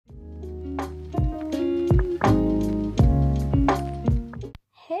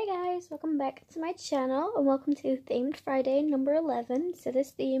welcome back to my channel and welcome to Themed Friday number 11. So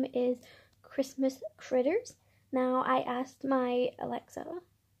this theme is Christmas critters. Now I asked my Alexa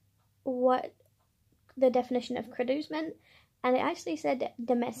what the definition of critters meant and it actually said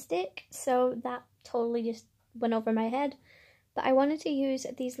domestic, so that totally just went over my head. But I wanted to use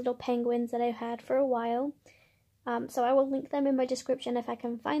these little penguins that I've had for a while. So I will link them in my description if I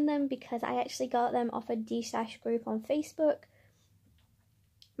can find them, because I actually got them off a D-Stash group on Facebook.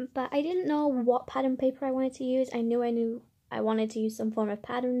 But I didn't know what pattern paper I wanted to use. I knew I wanted to use some form of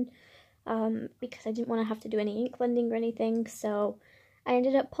pattern because I didn't want to have to do any ink blending or anything. So I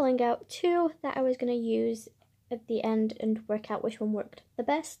ended up pulling out two that I was going to use at the end and work out which one worked the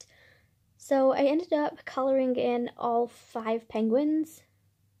best. So I ended up colouring in all 5 penguins.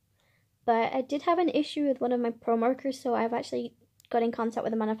 But I did have an issue with one of my pro markers, so I've actually got in contact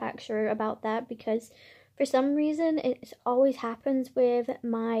with the manufacturer about that, because for some reason it always happens with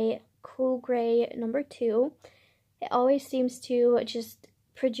my cool grey number 2. It always seems to just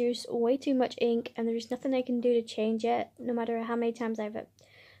produce way too much ink, and there's nothing I can do to change it, no matter how many times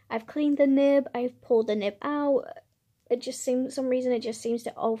I've cleaned the nib, I've pulled the nib out. It just seems, some reason it just seems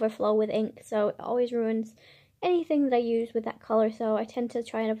to overflow with ink, so it always ruins anything that I use with that colour, so I tend to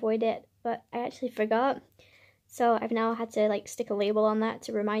try and avoid it. But I actually forgot, so I've now had to like stick a label on that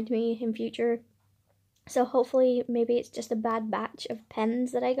to remind me in future. So hopefully maybe it's just a bad batch of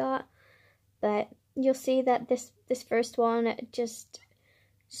pens that I got, but you'll see that this first one just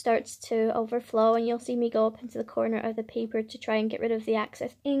starts to overflow, and you'll see me go up into the corner of the paper to try and get rid of the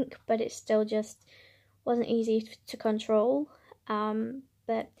excess ink, but it still just wasn't easy to control.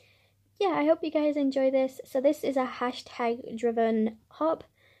 But yeah, I hope you guys enjoy this. So this is a hashtag driven hop.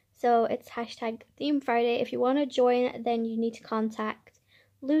 So it's hashtag Theme Friday. If you want to join, then you need to contact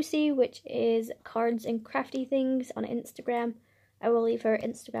Lucy, which is Cards and Crafty Things on Instagram. I will leave her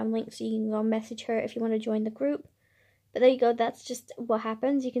Instagram link so you can go message her if you want to join the group. But there you go, that's just what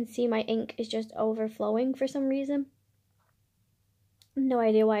happens. You can see my ink is just overflowing for some reason. No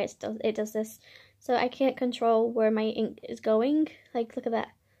idea why it does this. So I can't control where my ink is going. Like, look at that.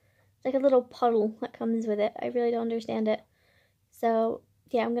 It's like a little puddle that comes with it. I really don't understand it. So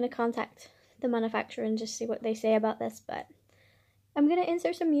yeah, I'm going to contact the manufacturer and just see what they say about this, but I'm going to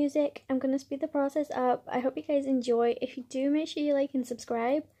insert some music. I'm going to speed the process up. I hope you guys enjoy. If you do, make sure you like and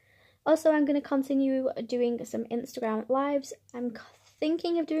subscribe. Also, I'm going to continue doing some Instagram lives. I'm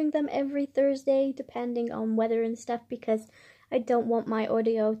thinking of doing them every Thursday, depending on weather and stuff, because I don't want my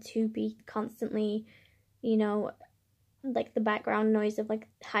audio to be constantly, you know, like the background noise of like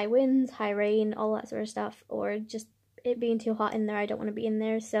high winds, high rain, all that sort of stuff, or just it being too hot in there. I don't want to be in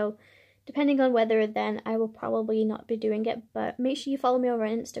there, so depending on weather, then I will probably not be doing it. But make sure you follow me over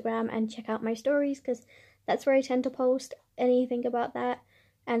on Instagram and check out my stories, because that's where I tend to post anything about that.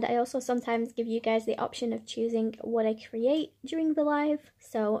 And I also sometimes give you guys the option of choosing what I create during the live,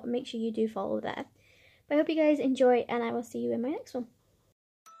 so make sure you do follow that. But I hope you guys enjoy, and I will see you in my next one.